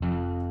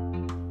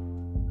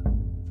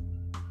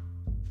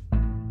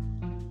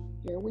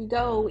we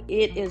go.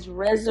 It is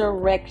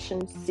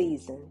resurrection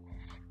season.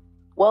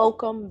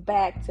 Welcome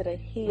back to the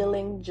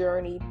Healing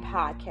Journey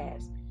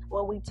podcast,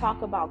 where we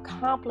talk about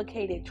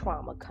complicated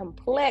trauma,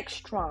 complex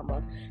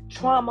trauma,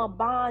 trauma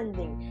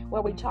bonding,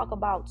 where we talk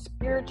about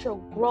spiritual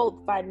growth,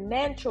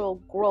 financial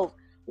growth,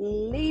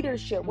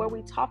 leadership, where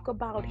we talk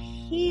about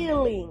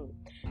healing.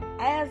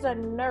 As a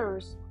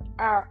nurse,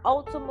 our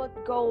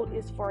ultimate goal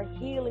is for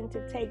healing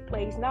to take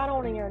place, not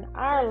only in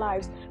our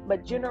lives,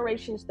 but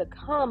generations to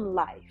come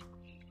life.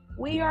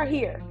 We are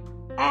here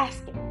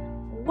asking,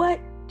 what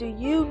do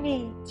you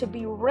need to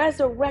be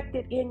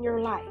resurrected in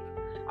your life?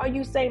 Are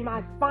you saying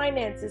my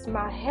finances,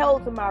 my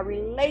health, my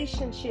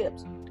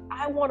relationships?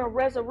 I want to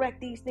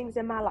resurrect these things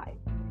in my life.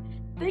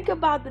 Think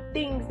about the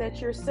things that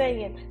you're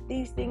saying.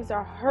 These things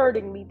are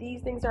hurting me.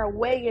 These things are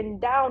weighing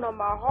down on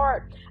my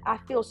heart. I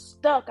feel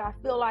stuck. I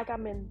feel like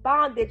I'm in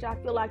bondage.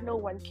 I feel like no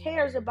one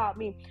cares about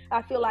me.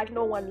 I feel like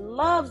no one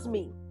loves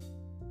me.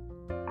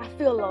 I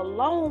feel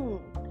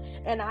alone.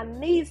 And I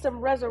need some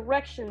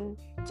resurrection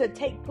to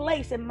take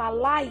place in my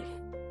life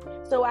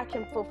so I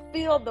can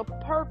fulfill the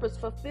purpose,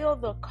 fulfill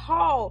the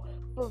call,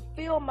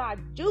 fulfill my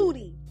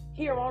duty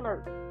here on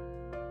earth.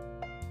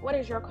 What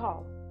is your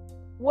call?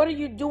 What are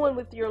you doing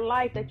with your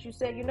life that you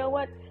say, you know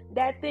what,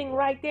 that thing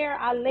right there,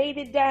 I laid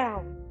it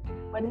down,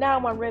 but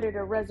now I'm ready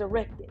to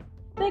resurrect it.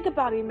 Think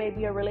about it,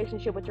 maybe a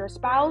relationship with your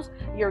spouse,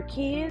 your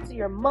kids,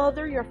 your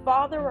mother, your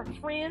father, a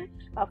friend,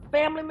 a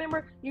family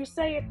member. You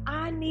say,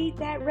 I need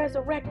that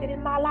resurrected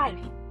in my life.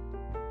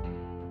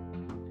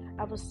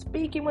 I was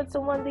speaking with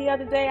someone the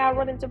other day. I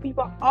run into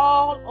people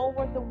all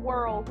over the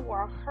world who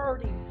are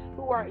hurting,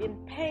 who are in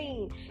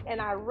pain.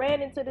 And I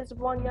ran into this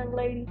one young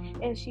lady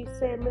and she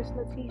said, Miss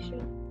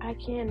Letitia, I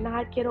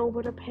cannot get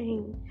over the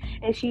pain.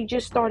 And she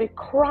just started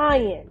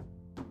crying.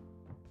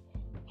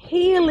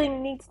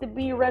 Healing needs to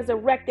be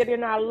resurrected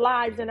in our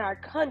lives, in our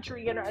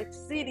country, in our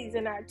cities,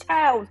 in our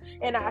towns,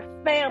 in our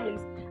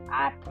families.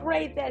 I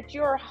pray that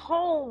your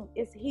home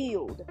is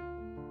healed.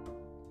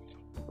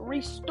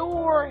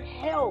 Restore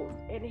health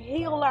and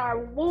heal our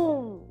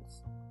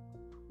wounds.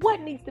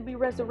 What needs to be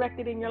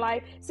resurrected in your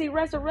life? See,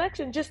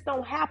 resurrection just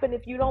don't happen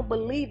if you don't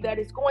believe that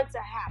it's going to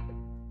happen.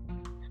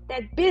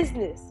 That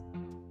business,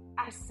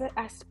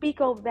 I speak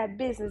over that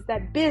business.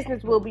 That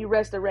business will be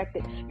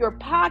resurrected. Your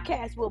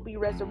podcast will be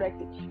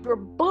resurrected. Your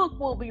book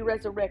will be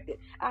resurrected.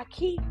 I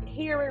keep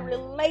hearing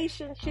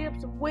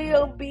relationships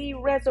will be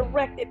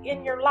resurrected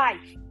in your life.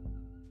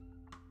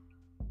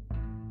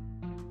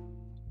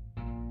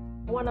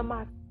 One of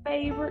my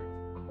favorite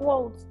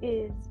quotes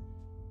is,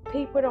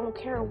 people don't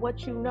care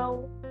what you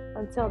know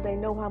until they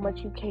know how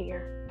much you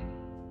care.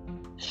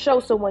 Show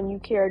someone you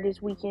care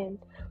this weekend.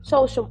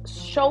 Show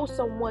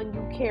someone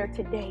you care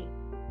today.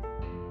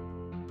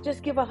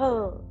 Just give a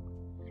hug.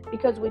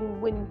 Because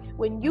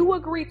when you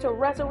agree to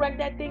resurrect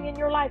that thing in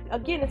your life,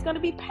 again, it's going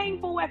to be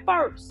painful at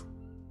first,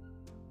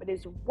 but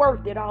it's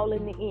worth it all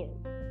in the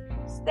end.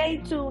 Stay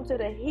tuned to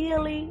the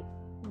Healing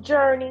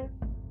Journey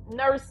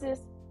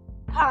Nurses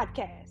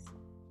podcast.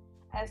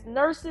 As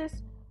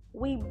nurses,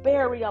 we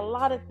bury a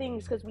lot of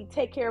things because we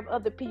take care of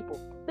other people.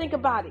 Think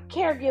about it.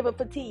 Caregiver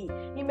fatigue.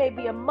 You may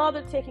be a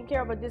mother taking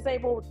care of a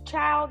disabled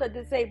child, a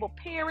disabled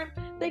parent.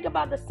 Think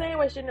about the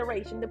sandwich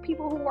generation, the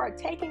people who are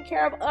taking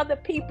care of other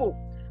people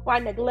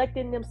while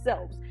neglecting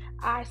themselves.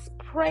 I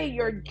pray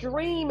your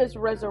dream is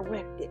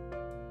resurrected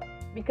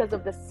because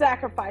of the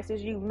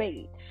sacrifices you've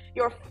made.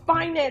 Your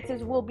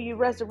finances will be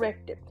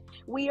resurrected.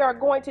 We are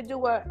going to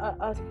do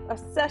a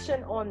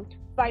session on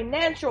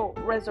financial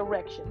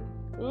resurrection,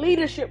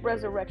 leadership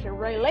resurrection,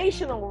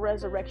 relational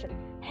resurrection,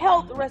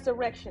 health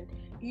resurrection.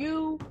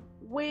 You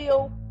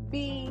will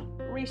be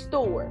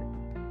restored.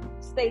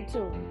 Stay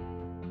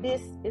tuned.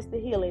 This is the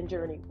Healing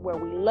Journey, where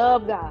we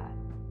love God,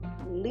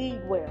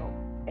 lead well,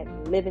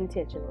 and live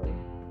intentionally.